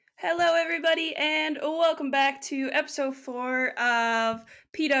Hello, everybody, and welcome back to episode 4 of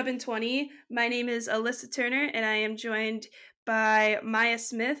PW in 20. My name is Alyssa Turner, and I am joined by Maya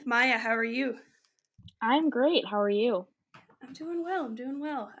Smith. Maya, how are you? I'm great. How are you? I'm doing well. I'm doing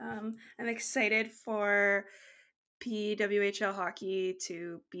well. I'm excited for PWHL hockey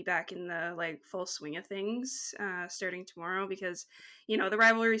to be back in the full swing of things starting tomorrow because the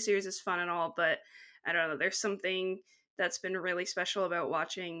rivalry series is fun and all, but I don't know. There's something that's been really special about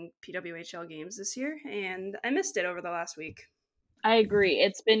watching PWHL games this year, and I missed it over the last week. I agree.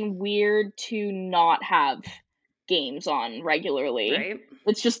 It's been weird to not have games on regularly. Right?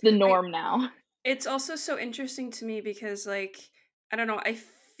 It's just the I norm now. It's also so interesting to me because I don't know, I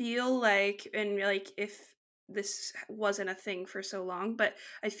feel like and if this wasn't a thing for so long, but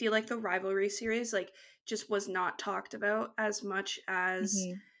I feel like the rivalry series just was not talked about as much as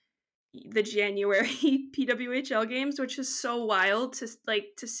hmm the January PWHL games, which is so wild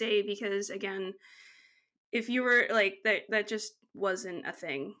to say because again, if you were that just wasn't a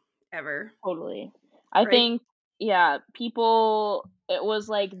thing ever, Totally. I right? think, yeah, people, it was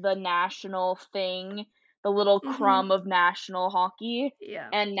like the national thing, the little Mhm. crumb of national hockey. Yeah.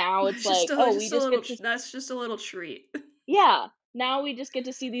 And now it's like, oh, we Just a just little get to, that's just a little treat. yeah, now we just get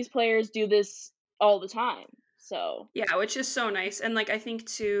to see these players do this all the time. So, Yeah, which is so nice. And I think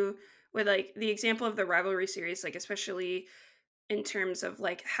too with the example of the rivalry series, especially in terms of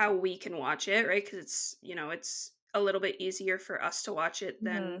how we can watch it, right? Because it's a little bit easier for us to watch it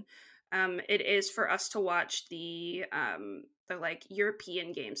mhm, than it is for us to watch the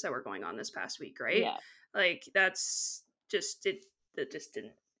European games that were going on this past week, right? yeah, That's just it just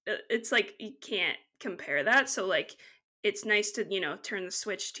didn't it's like you can't compare that. So it's nice to, turn the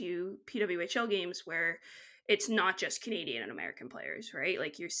switch to PWHL games where it's not just Canadian and American players, right?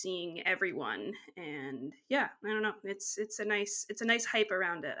 Like you're seeing everyone, and yeah, I don't know. It's a nice hype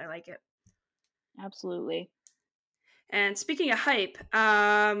around it. I like it. absolutely. And speaking of hype,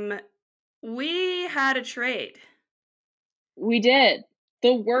 we had a trade, We did.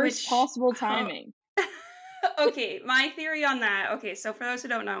 The worst which possible timing. okay, my theory on that. Okay, so for those who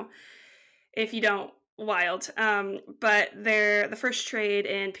don't know, if you don't, wild. But the first trade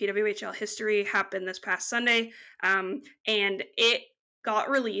in PWHL history happened this past Sunday, and it got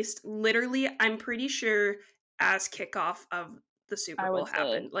released literally. I'm pretty sure as kickoff of the Super I Bowl would say.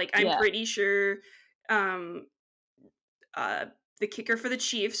 happened. Like I'm Yeah. pretty sure um, uh, the kicker for the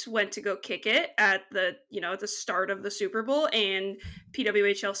Chiefs went to go kick it at at the start of the Super Bowl, and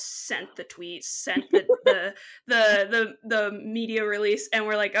PWHL sent the tweet, sent the media release, and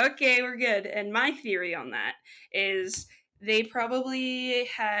we're like, okay, we're good. And my theory on that is they probably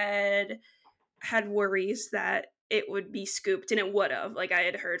had worries that it would be scooped, and it would have. Like I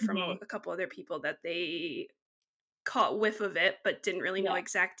had heard from Mhm. a couple other people that they caught whiff of it but didn't really know Yeah,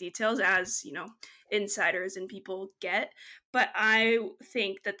 exact details as insiders and people get, but I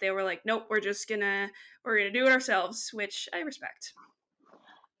think that they were like, nope, we're gonna do it ourselves, which I respect.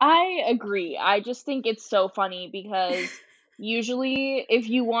 I agree. I just think it's so funny because usually if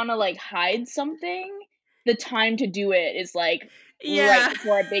you wanna, like, hide something, the time to do it is, like, right Yeah.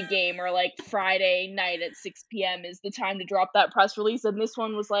 before a big game or, like, Friday night at 6 p.m. is the time to drop that press release, and this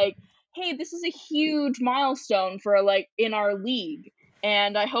one was like, "Hey, this is a huge milestone for, like, in our league,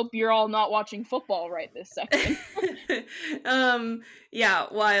 and I hope you're all not watching football right this second." um yeah,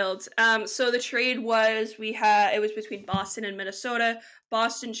 wild. So the trade was it was between Boston and Minnesota.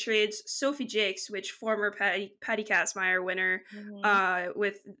 Boston trades Sophie Jakes, which former Patty Kazmaier winner Mhm.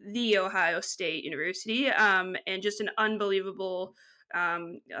 with the Ohio State University, and just an unbelievable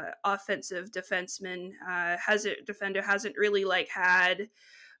offensive defenseman. Hasn't defender hasn't really had,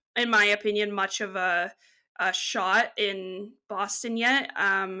 in my opinion, much of a shot in Boston yet.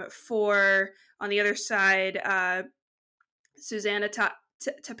 For on the other side, Susanna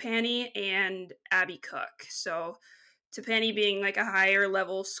Tapani and Abby Cook. So Tapani being a higher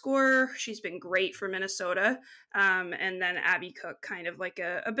level scorer, she's been great for Minnesota. And then Abby Cook, kind of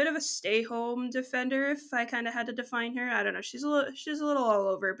a bit of a stay home defender, if I kind of had to define her. I don't know. She's a little all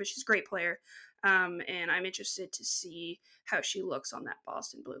over, but she's a great player. And I'm interested to see how she looks on that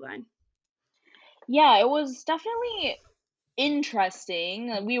Boston blue line. Yeah, it was definitely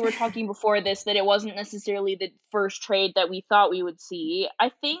interesting. We were talking before this that it wasn't necessarily the first trade that we thought we would see. I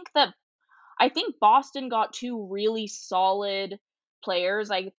think Boston got two really solid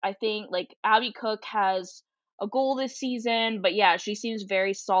players. I think like Abby Cook has a goal this season, but yeah, she seems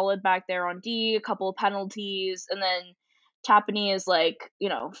very solid back there on D, a couple of penalties, and then Tapani is like,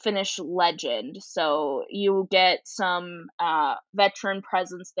 Finnish legend. So you get some veteran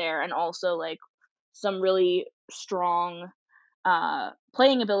presence there and also like some really strong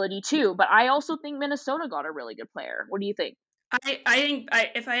playing ability too. But I also think Minnesota got a really good player. What do you think? I think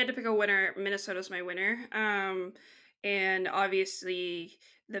if I had to pick a winner, Minnesota's my winner. And obviously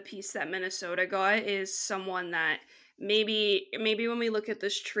the piece that Minnesota got is someone that maybe when we look at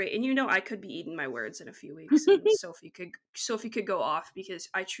this trade, and I could be eating my words in a few weeks, and Sophie could go off because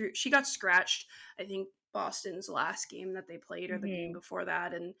she got scratched. I think Boston's last game that they played or the game Hmm. before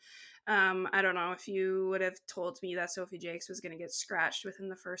that, and I don't know if you would have told me that Sophie Jakes was going to get scratched within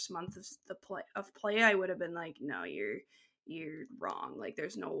the first month of the play. I would have been like, no, you're wrong. Like,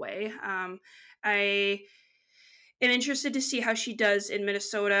 there's no way. I am interested to see how she does in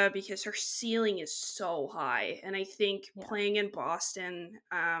Minnesota because her ceiling is so high, and I think Yeah. playing in Boston,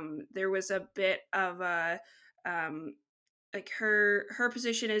 there was a bit of a like her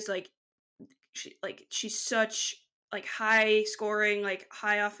position is like she's such like high scoring, like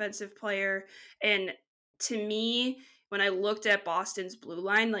high offensive player, and to me, when I looked at Boston's blue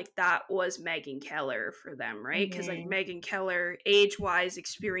line, like that was Megan Keller for them, right? Because like Hmm. Megan Keller, age wise,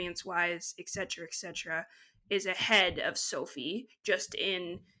 experience wise, etc., is ahead of Sophie, just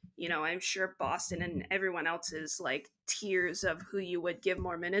in I'm sure Boston and everyone else's like tiers of who you would give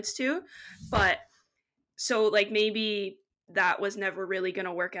more minutes to, but so like maybe that was never really going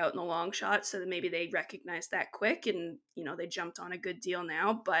to work out in the long shot, so that maybe they recognized that quick, and they jumped on a good deal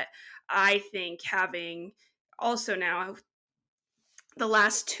now. But I think having also now the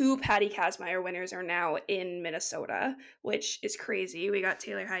last two Patty Kazmaier winners are now in Minnesota, which is crazy. We got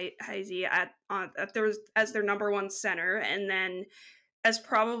Taylor Heisey at their as their number one center, and then as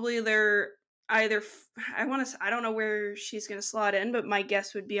probably their either I don't know where she's going to slot in, but my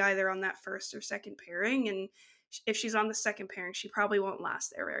guess would be either on that first or second pairing. And if she's on the second pairing, she probably won't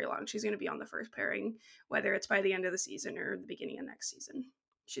last there very long. She's going to be on the first pairing, whether it's by the end of the season or the beginning of next season.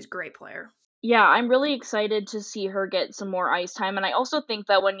 She's a great player. Yeah, I'm really excited to see her get some more ice time, and I also think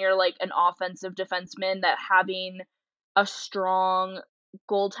that when you're, like, an offensive defenseman, that having a strong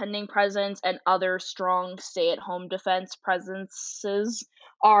goaltending presence and other strong stay-at-home defense presences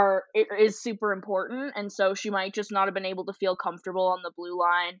is super important, and so she might just not have been able to feel comfortable on the blue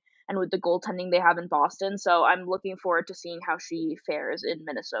line and with the goaltending they have in Boston, so I'm looking forward to seeing how she fares in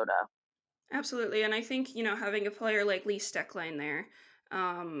Minnesota. Absolutely, and I think having a player like Lee Steckline there,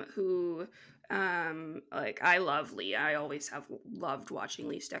 who, like I love Lee. I always have loved watching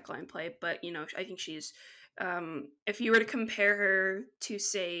Lee Steckline play, but I think she's, if you were to compare her to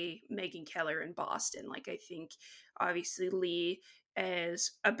say Megan Keller in Boston, like I think obviously Lee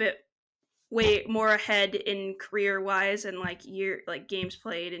is a bit way more ahead in career wise and like games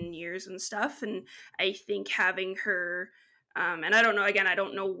played and years and stuff, and I think having her and I don't know, again, I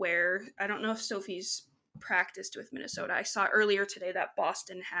don't know if Sophie's practiced with Minnesota. I saw earlier today that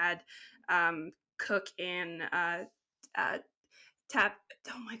Boston had Cook and uh tap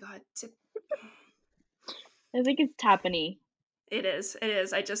oh my god I think it's Tapani. it is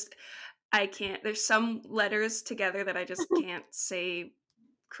I can't, there's some letters together that I just can't say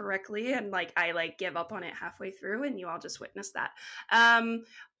correctly, and like I like give up on it halfway through, and you all just witnessed that.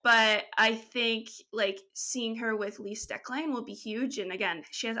 But I think like seeing her with Lee Steckline will be huge, and again,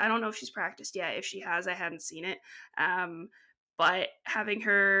 I don't know if she's practiced yet. If she has, I hadn't seen it. um but having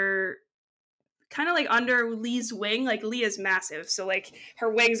her kind of like under Lee's wing, like Lee is massive, so like her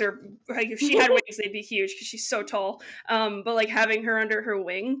wings are like, if she had wings they'd be huge because she's so tall. But like having her under her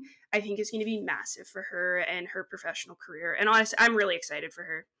wing, I think is going to be massive for her and her professional career, and honestly I'm really excited for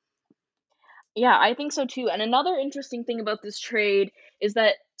her. Yeah, I think so too. And another interesting thing about this trade is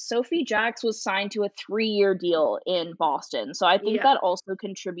that Sophie Jacks was signed to a 3-year deal in Boston. So I think Yeah. that also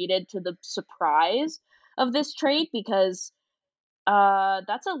contributed to the surprise of this trade because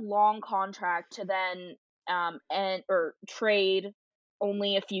that's a long contract to then and or trade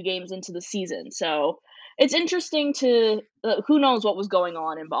only a few games into the season. So it's interesting to who knows what was going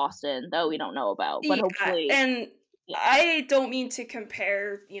on in Boston that we don't know about, but Yeah, hopefully, and yeah. I don't mean to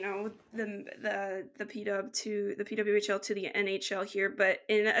compare, the PWHL to the NHL here, but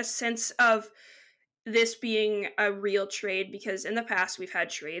in a sense of this being a real trade, because in the past we've had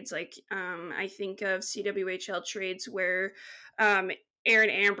trades like I think of CWHL trades where Aaron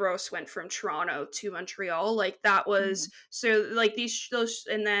Ambrose went from Toronto to Montreal, like that was Mhm. so like these those,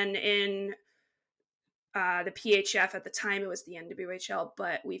 and then in the PHF at the time it was the NWHL,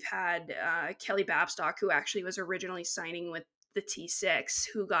 but we've had Kelly Babstock, who actually was originally signing with the T6,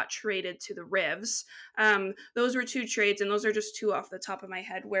 who got traded to the Rivs. Those were two trades, and those are just two off the top of my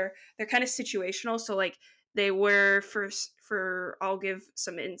head where they're kind of situational. So like they were for I'll give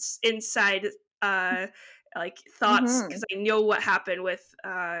some inside like thoughts Mhm. because I know what happened with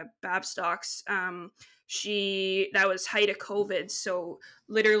Babstock's. that was height of COVID, so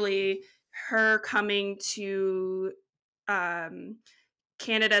literally her coming to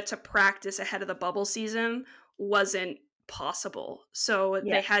Canada to practice ahead of the bubble season wasn't possible. So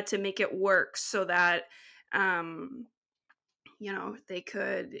Yeah. they had to make it work so that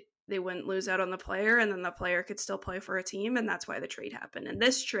they wouldn't lose out on the player, and then the player could still play for a team, and that's why the trade happened. And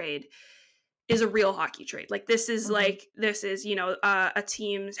this trade is a real hockey trade. Like this is a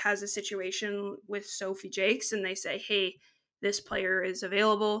team has a situation with Sophie Jakes, and they say, hey, this player is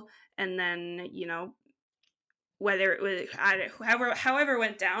available, and then whether it was however it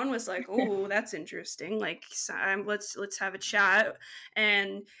went down was like, oh, that's interesting, like let's have a chat,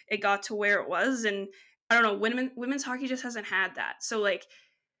 and it got to where it was. And I don't know, women's hockey just hasn't had that. So like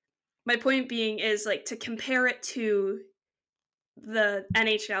my point being is like to compare it to the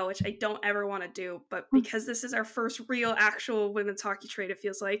NHL, which I don't ever want to do, but because this is our first real actual women's hockey trade, it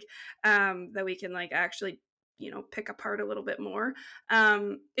feels like that we can like actually pick apart a little bit more.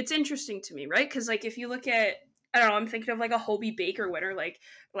 It's interesting to me, right? Because like if you look at, I don't know, I'm thinking of like a Hobie Baker winner. Like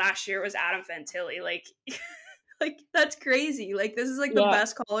last year it was Adam Fantilli. Like like that's crazy. Like this is like the Yeah.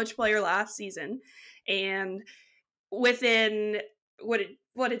 best college player last season, and within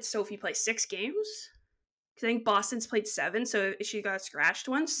what did Sophie play, 6 games? I think Boston's played 7, so she got scratched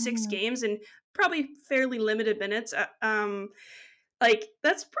once. 6 games and probably fairly limited minutes. Like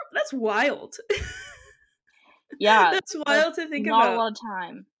that's wild. Yeah, That's wild to think not about. a lot of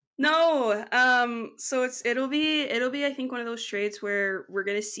time. No, so it'll be I think one of those trades where we're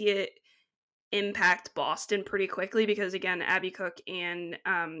gonna see it impact Boston pretty quickly, because again, Abby Cook and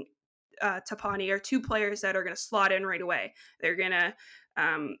Tapani are 2 players that are gonna slot in right away. They're gonna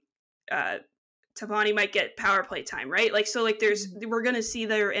Tapani might get power play time, right? Like, so like we're going to see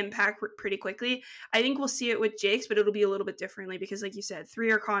their impact pretty quickly. I think we'll see it with Jakes, but it'll be a little bit differently because like you said,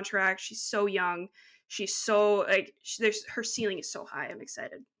 3-year contract. She's so young. She's so like, her ceiling is so high. I'm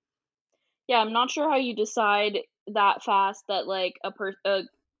excited. Yeah, I'm not sure how you decide that fast that like a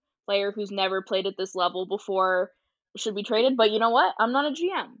player who's never played at this level before should be traded, but you know what? I'm not a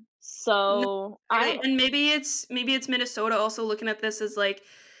GM. So, And maybe it's Minnesota also looking at this as like,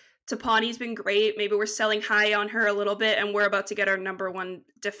 Tapani's been great. Maybe we're selling high on her a little bit, and we're about to get our number 1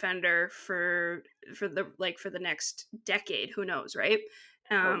 defender for the next decade. Who knows, right?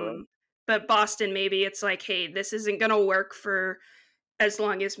 totally. But Boston, maybe it's like, hey, this isn't gonna work for as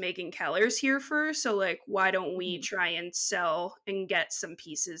long as Megan Keller's here first. So like, why don't we try and sell and get some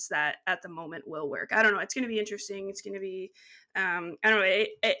pieces that at the moment will work? I don't know. It's gonna be interesting. It's gonna be, I don't know.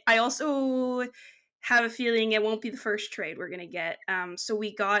 I also have a feeling it won't be the first trade we're going to get. So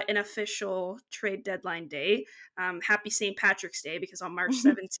we got an official trade deadline day. Happy St. Patrick's Day, because on March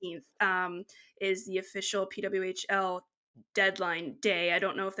 17th is the official PWHL deadline day. I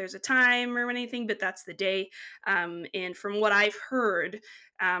don't know if there's a time or anything, but that's the day. And from what I've heard,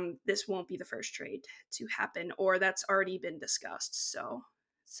 this won't be the first trade to happen, or that's already been discussed. So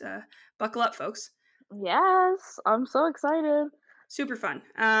it's buckle up, folks. Yes, I'm so excited. Super fun.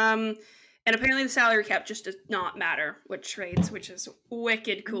 And apparently the salary cap just does not matter with trades, which is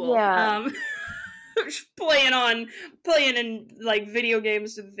wicked cool. Yeah. Playing in like video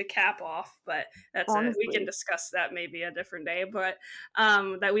games with the cap off, but that's it. We can discuss that maybe a different day, but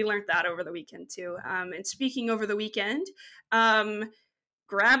that we learned that over the weekend too. And speaking over the weekend,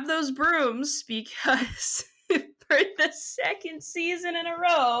 grab those brooms, because for the 2nd season in a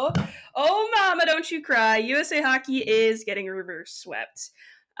row, oh mama, don't you cry, USA Hockey is getting reverse swept.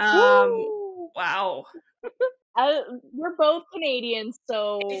 Wow. We're both Canadians,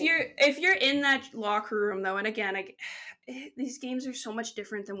 so if you're in that locker room though, and again, these games are so much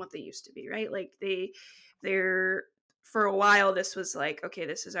different than what they used to be, right? Like they're for a while this was like, okay,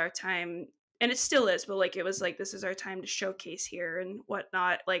 this is our time, and it still is, but like it was like, this is our time to showcase here and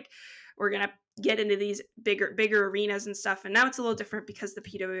whatnot. Like we're gonna get into these bigger arenas and stuff, and now it's a little different because the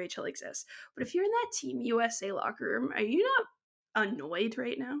PWHL exists. But if you're in that Team USA locker room, are you not annoyed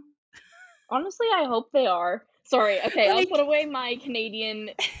right now? honestly, I hope they are. Sorry, okay, Like, I'll put away my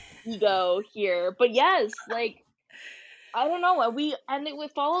Canadian ego here. But yes, like, I don't know,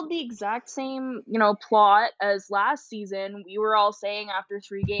 it followed the exact same, plot as last season. We were all saying after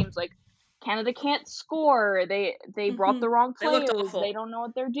 3 games, like, Canada can't score. They brought the wrong they looked players. awful. They don't know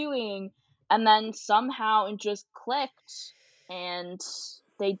what they're doing. And then somehow it just clicked, and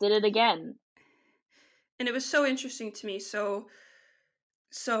they did it again. And it was so interesting to me. So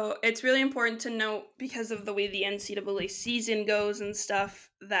it's really important to note, because of the way the NCAA season goes and stuff,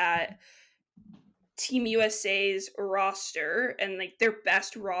 that Team USA's roster, and like their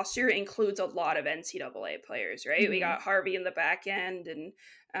best roster, includes a lot of NCAA players, right? We got Harvey in the back end, and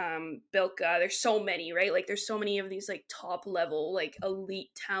Bilka. There's so many, right? Like there's so many of these like top level like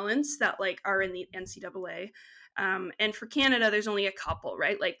elite talents that like are in the NCAA. And for Canada, there's only a couple,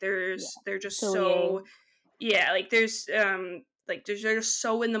 right? Like Yeah. they're just Tillier. so, yeah, like they're just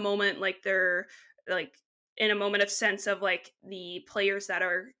so in the moment, like they're like in a moment of sense of like the players that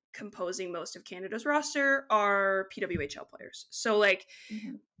are composing most of Canada's roster are PWHL players. So like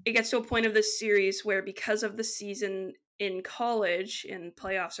Mm-hmm. it gets to a point of this series where because of the season in college and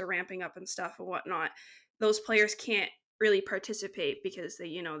playoffs are ramping up and stuff and whatnot, those players can't really participate because they,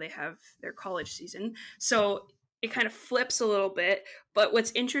 you know, they have their college season. So it kind of flips a little bit. But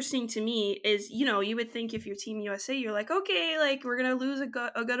what's interesting to me is, you know, you would think if you're Team USA, you're like, okay, like we're gonna lose a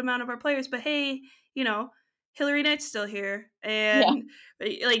good amount of our players, but hey, you know, Hillary Knight's still here, Yeah. and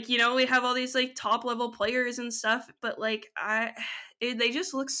like, you know, we have all these like top level players and stuff, but like they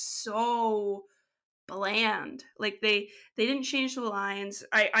just look so bland. Like they didn't change the lines.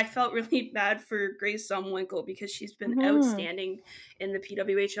 I felt really bad for Grace Zumwinkle because she's been Mm-hmm. outstanding in the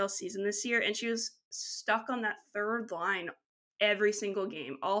PWHL season this year, and she was stuck on that third line every single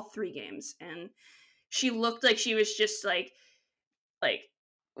game, all 3 games, and she looked like she was just like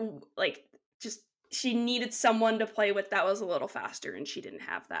like just she needed someone to play with that was a little faster, and she didn't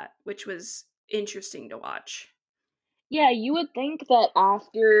have that, which was interesting to watch. Yeah, you would think that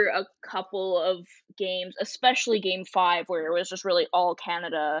after a couple of games, especially game 5 where it was just really all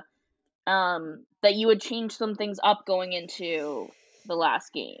Canada, that you would change some things up going into the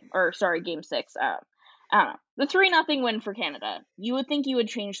last game, or sorry, game 6. I don't know. The 3-0 win for Canada. You would think you would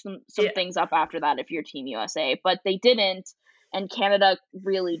change some Yeah, things up after that if you're Team USA, but they didn't, and Canada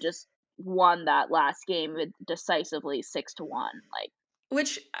really just won that last game decisively 6-1. Like,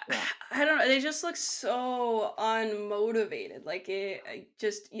 which yeah. I don't know. They just look so unmotivated. Like I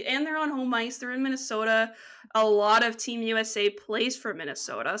just, and they're on home ice. They're in Minnesota. A lot of Team USA plays for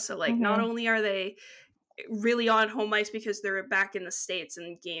Minnesota, so like not Mhm. only are they really on home ice because they're back in the States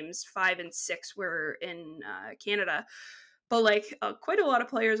and games 5 and 6 were in Canada, but like quite a lot of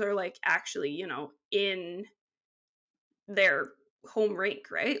players are like actually, you know, in their home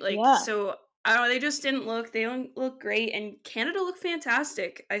rink, right? Like, Yeah. so I don't know, they don't look great, and Canada looked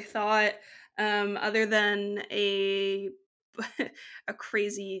fantastic. I thought, other than a a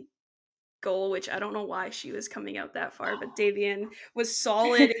crazy goal, which I don't know why she was coming out that far, but Davian was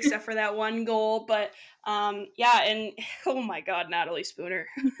solid except for that one goal. But yeah, and oh my god, Natalie Spooner.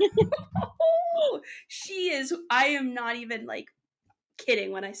 She is, I am not even like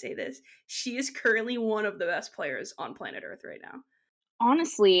kidding when I say this. She is currently one of the best players on planet Earth right now.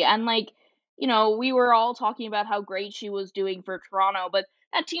 Honestly, and, like, you know, we were all talking about how great she was doing for Toronto, but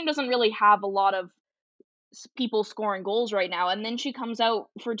that team doesn't really have a lot of people scoring goals right now. And then she comes out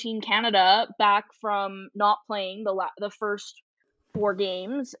for Team Canada back from not playing the first 4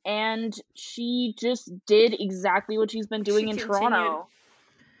 games, and she just did exactly what she's been She doing in continued. Toronto,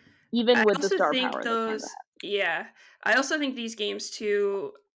 even I with the also star think power that Canada those, yeah, I also think these games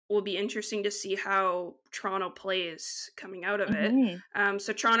too will be interesting to see how Toronto plays coming out of has. it. Mhm.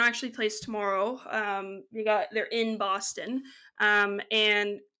 So Toronto actually plays tomorrow. They're in Boston,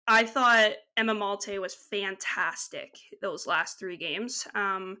 and I thought Emma Malte was fantastic those last 3 games.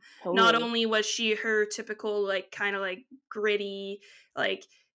 Not Totally. only was she her typical like kind of like gritty like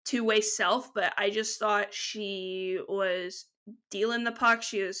two-way self, but I just thought she was dealing the puck.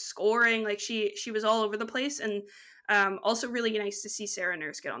 She was scoring. Like she was all over the place, and also really nice to see Sarah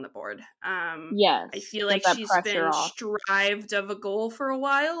Nurse get on the board. I Yes, feel get like that she's pressure been off. strived of a goal for a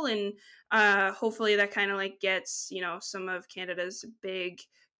while, and hopefully that kind of like gets, you know, some of Canada's big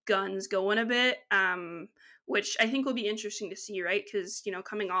guns going a bit. Which I think will be interesting to see, right? Because, you know,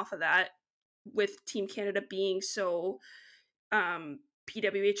 coming off of that, with Team Canada being so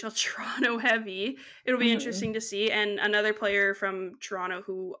PWHL Toronto heavy, it'll be Mhm. interesting to see. And another player from Toronto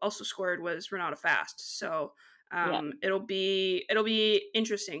who also scored was Renata Fast. So Yeah. it'll be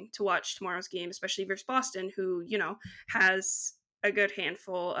interesting to watch tomorrow's game, especially versus Boston, who, you know, has a good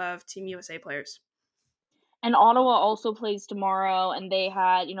handful of Team USA players. And Ottawa also plays tomorrow, and they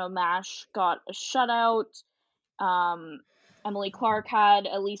had, you know, Mash got a shutout. Um, Emily Clark had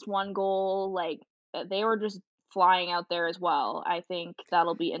at least 1 goal. Like, they were just flying out there as well. I think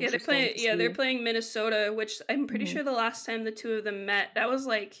that'll be Yeah, they're interesting playing. to Yeah, they're see. playing Minnesota, which I'm pretty Mhm. sure the last time the two of them met, that was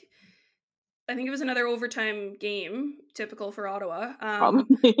like, I think it was another overtime game, typical for Ottawa.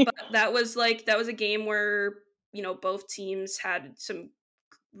 Probably. But that was a game where, you know, both teams had some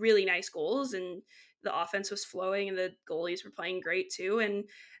really nice goals, and the offense was flowing, and the goalies were playing great too. And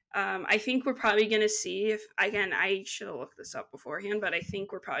I think we're probably going to see, if again, I should have looked this up beforehand, but I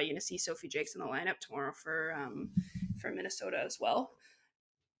think we're probably going to see Sophie Jakes in the lineup tomorrow for Minnesota as well.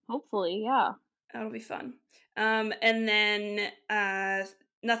 Hopefully, yeah. That'll be fun. And then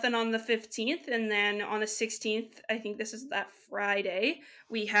nothing on the 15th, and then on the 16th, I think this is that Friday,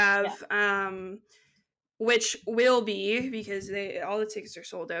 we Yeah. have which will be, because all the tickets are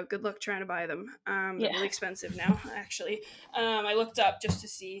sold out. Good luck trying to buy them. They're Yeah. really expensive now, actually. I looked up just to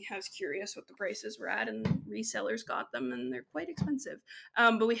see. I was curious what the prices were at, and resellers got them, and they're quite expensive.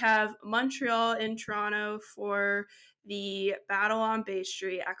 But we have Montreal and Toronto for the Battle on Bay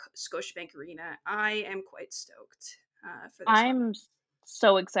Street at Scotiabank Arena. I am quite stoked for this one. I'm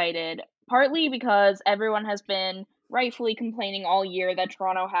so excited, partly because everyone has been rightfully complaining all year that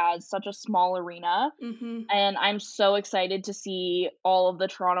Toronto has such a small arena, Mm-hmm. and I'm so excited to see all of the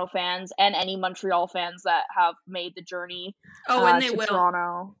Toronto fans and any Montreal fans that have made the journey, Oh, and they to will.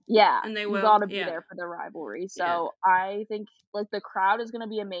 Toronto. Yeah, And they you will. gotta be Yeah. there for the rivalry, Yeah. so I think, like, the crowd is gonna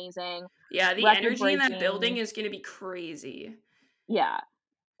be amazing, Yeah. The energy in that building record-breaking. is going to be crazy. Yeah,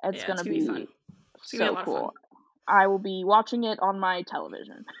 it's Yeah. It's gonna going to be fun. be It's going to be a so lot of fun. cool. I will be watching it on my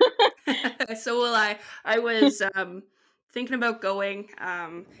television. So will I. I was thinking about going.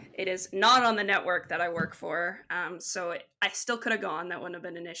 It is not on the network that I work for, so I still could have gone. That wouldn't have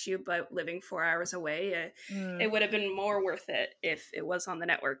been an issue. But living 4 hours away, Mm, it would have been more worth it if it was on the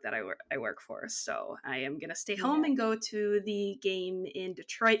network that I work for. So I am gonna stay home yeah. and go to the game in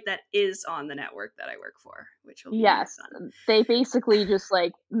Detroit that is on the network that I work for, which will be Yes, fun. they basically just,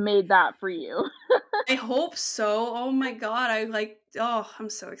 like, made that for you. I hope so. Oh my god, I'm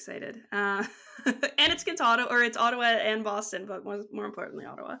so excited. And it's against Ottawa, or it's Ottawa and Boston, but more importantly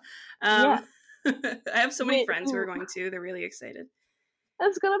Ottawa. Yeah, I have so many wait, friends who are who going too. They're really excited.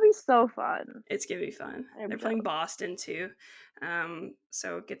 it's gonna be so fun. It's gonna be fun. I'm They're playing jealous. Boston too,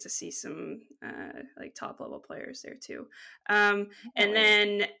 so get to see some like top level players there too. I can't And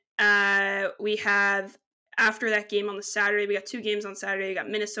wait. then we have, after that game on the Saturday, we got two games on Saturday. We got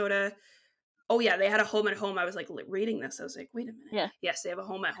Minnesota. Oh yeah, they had a home at home. I was like reading this. I was like, wait a minute. Yeah, Yes, they have a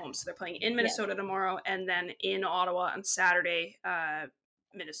home at home. So they're playing in yeah. Minnesota tomorrow, and then in Ottawa on Saturday.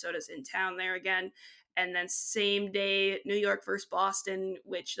 Minnesota's in town there again. And then same day, New York versus Boston,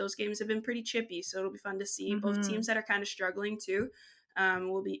 which those games have been pretty chippy. So it'll be fun to see both Mhm. teams that are kind of struggling too.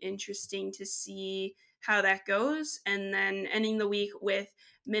 Will be interesting to see how that goes. And then ending the week with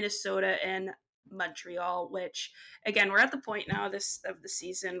Minnesota and Montreal, which again, we're at the point now this of the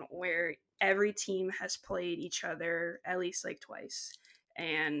season where every team has played each other at least like twice,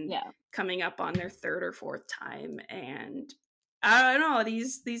 and Yeah. coming up on their third or fourth time. And I don't know,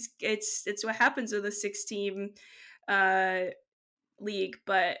 these it's what happens with a 6 team uh league,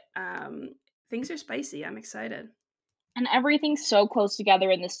 but things are spicy. I'm excited. And everything's so close together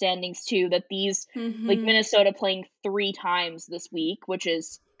in the standings too that these like, Mm-hmm. Minnesota playing 3 times this week, which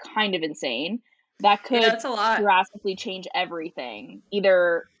is kind of insane, that Yeah, could that's a lot. drastically change everything,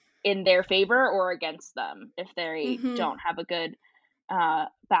 either in their favor or against them if they Mm-hmm. don't have a good,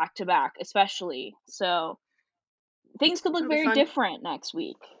 back to back, especially. So, things could look It'll be very fun. different next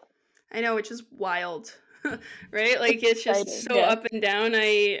week. I know, which is wild. Right? It's Like it's just exciting, so yeah. up and down.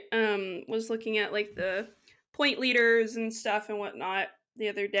 I was looking at like the point leaders and stuff and whatnot the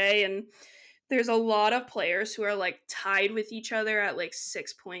other day, and there's a lot of players who are like tied with each other at like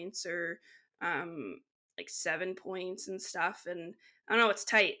 6 points or like 7 points and stuff. And I don't know, it's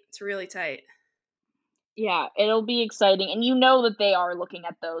tight. It's really tight. Yeah, it'll be exciting, and you know that they are looking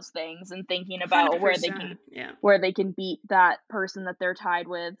at those things and thinking about 100%. Yeah, where they can beat that person that they're tied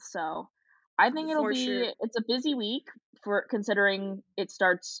with, so I think for sure. it's a busy week for considering it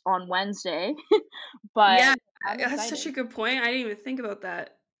starts on Wednesday, but Yeah, I'm that's such excited. a good point. I didn't even think about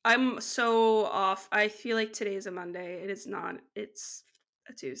that. I'm so off. I feel like today is a Monday. It is not. It's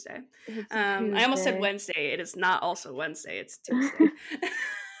a Tuesday. It's a I almost said Tuesday. Wednesday. It is not also Wednesday. It's Tuesday.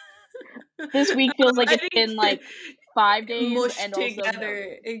 This week feels like I it's think been, like, 5 days mushed and also no together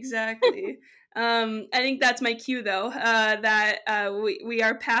days. exactly. I think that's my cue though. That we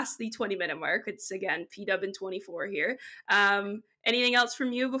are past the 20-minute mark. It's again PW in 24 here. Anything else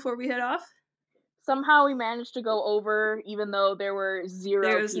from you before we head off? Somehow we managed to go over even though there were There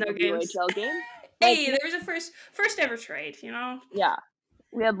 0 was no games. PWHL games. Like, Hey, there was a first ever trade. You know. yeah,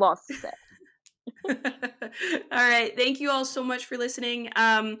 we had lots to say. All right. Thank you all so much for listening.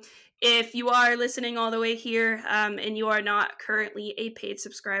 If you are listening all the way here, and you are not currently a paid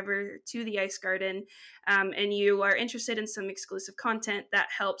subscriber to the Ice Garden, and you are interested in some exclusive content that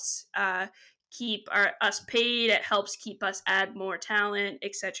helps keep us paid, it helps keep us add more talent,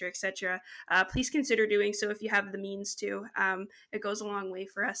 etc., etc., please consider doing so if you have the means to. It goes a long way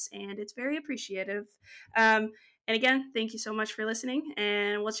for us, and it's very appreciative. And again, thank you so much for listening,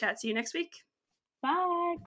 and we'll chat to you next week. Bye.